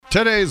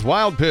Today's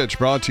Wild Pitch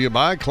brought to you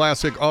by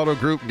Classic Auto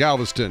Group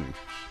Galveston.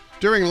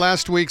 During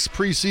last week's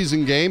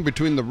preseason game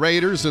between the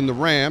Raiders and the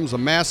Rams, a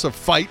massive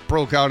fight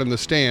broke out in the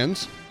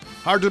stands.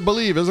 Hard to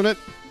believe, isn't it?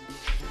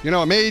 You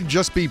know, it may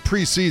just be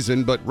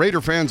preseason, but Raider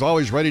fans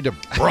always ready to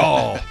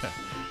brawl.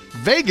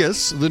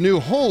 Vegas, the new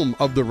home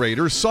of the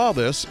Raiders, saw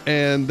this,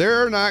 and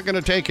they're not going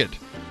to take it.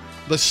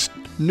 The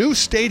new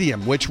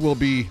stadium, which will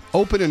be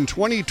open in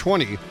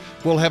 2020,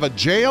 will have a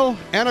jail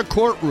and a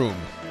courtroom.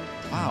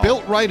 Wow.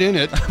 Built right in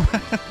it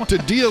to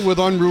deal with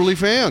unruly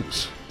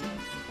fans.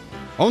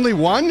 Only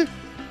one?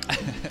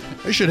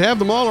 They should have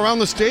them all around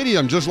the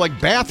stadium, just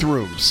like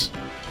bathrooms.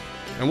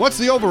 And what's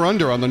the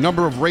over-under on the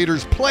number of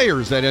Raiders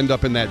players that end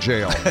up in that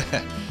jail?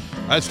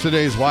 That's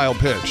today's Wild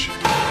Pitch.